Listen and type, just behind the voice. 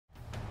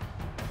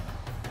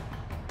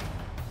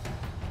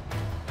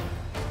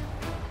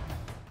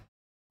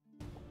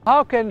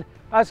How can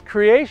us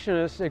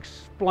creationists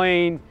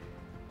explain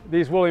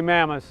these woolly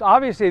mammoths?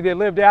 Obviously they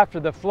lived after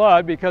the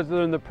flood because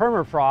they're in the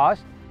permafrost.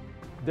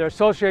 They're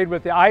associated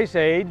with the Ice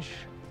Age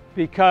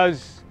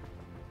because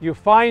you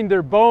find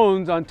their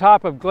bones on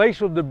top of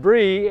glacial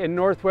debris in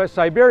northwest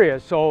Siberia.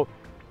 So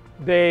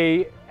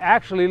they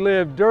actually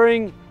lived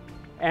during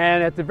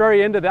and at the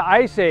very end of the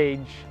Ice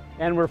Age,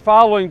 and we're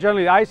following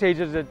generally the Ice Age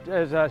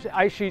as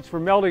ice sheets were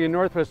melting in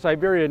northwest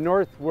Siberia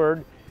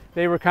northward.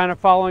 They were kind of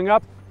following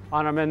up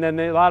on them, and then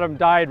a lot of them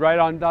died right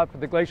on top of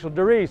the glacial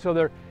debris. So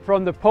they're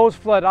from the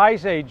post-flood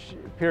Ice Age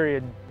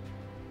period.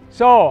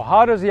 So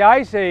how does the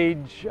Ice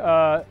Age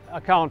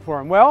account for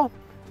them? Well,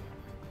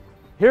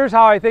 here's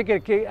how I think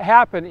it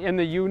happened in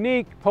the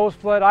unique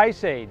post-flood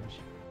Ice Age.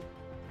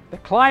 The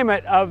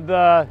climate of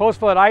the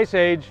post-flood Ice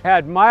Age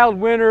had mild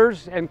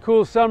winters and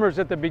cool summers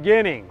at the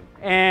beginning.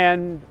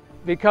 And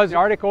because the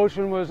Arctic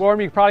Ocean was warm,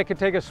 you probably could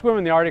take a swim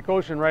in the Arctic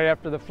Ocean right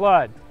after the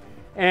flood.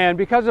 And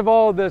because of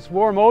all this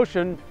warm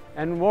ocean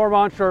and warm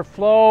onshore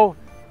flow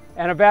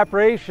and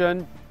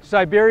evaporation,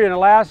 Siberia and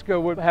Alaska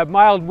would have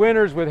mild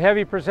winters with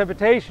heavy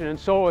precipitation, and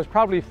so it was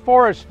probably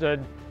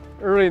forested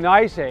early in the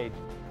Ice Age.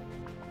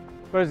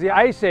 But as the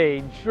Ice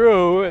Age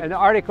grew and the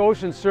Arctic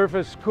Ocean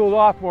surface cooled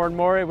off more and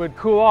more, it would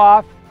cool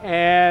off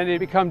and it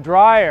become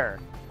drier.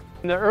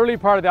 In the early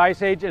part of the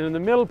Ice Age and in the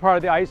middle part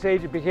of the Ice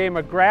Age, it became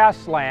a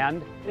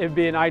grassland. It'd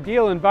be an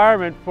ideal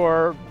environment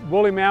for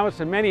woolly mammoths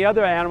and many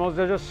other animals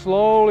that just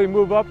slowly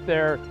move up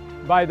there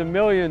by the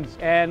millions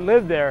and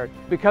live there.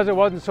 Because it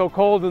wasn't so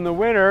cold in the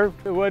winter,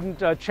 it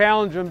wouldn't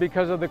challenge them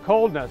because of the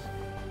coldness.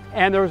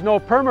 And there was no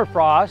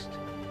permafrost,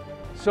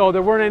 so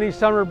there weren't any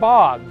summer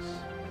bogs.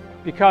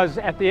 Because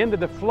at the end of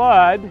the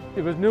flood,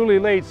 it was newly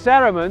laid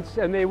sediments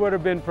and they would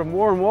have been from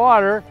warm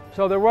water,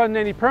 so there wasn't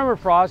any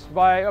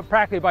permafrost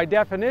practically by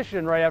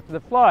definition right after the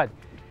flood.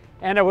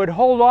 And it would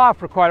hold off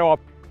for quite a while.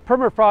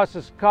 Permafrost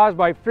is caused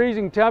by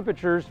freezing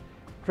temperatures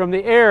from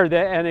the air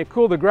and they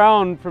cool the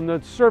ground from the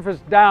surface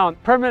down.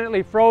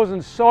 Permanently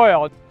frozen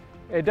soil.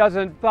 It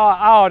doesn't thaw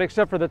out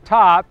except for the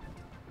top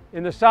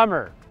in the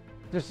summer.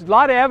 There's a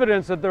lot of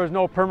evidence that there was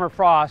no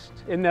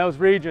permafrost in those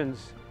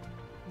regions.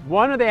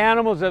 One of the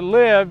animals that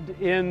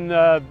lived in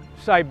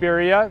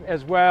Siberia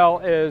as well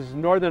as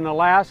northern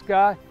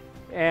Alaska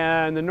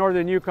and the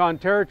northern Yukon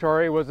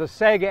Territory was a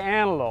saga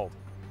antelope.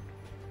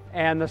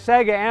 And the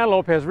saga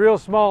antelope has real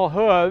small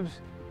hooves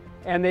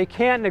and they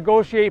can't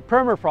negotiate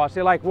permafrost.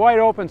 They like wide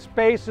open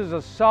spaces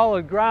of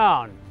solid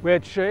ground,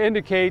 which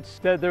indicates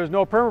that there's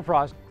no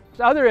permafrost.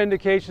 Other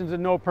indications of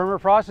no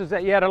permafrost is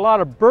that you had a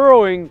lot of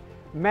burrowing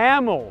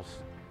mammals.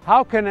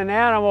 How can an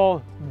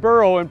animal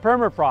burrow in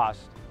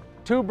permafrost?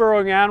 Two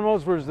burrowing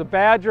animals was the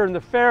badger and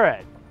the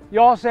ferret. You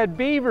also had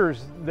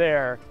beavers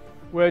there,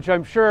 which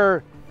I'm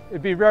sure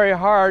it'd be very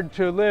hard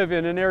to live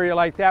in an area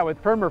like that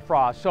with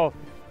permafrost. So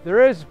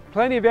there is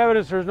plenty of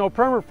evidence there's no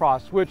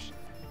permafrost, which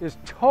is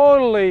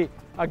totally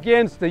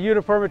against the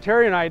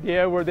uniformitarian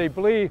idea where they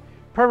believe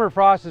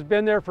permafrost has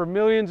been there for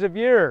millions of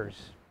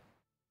years.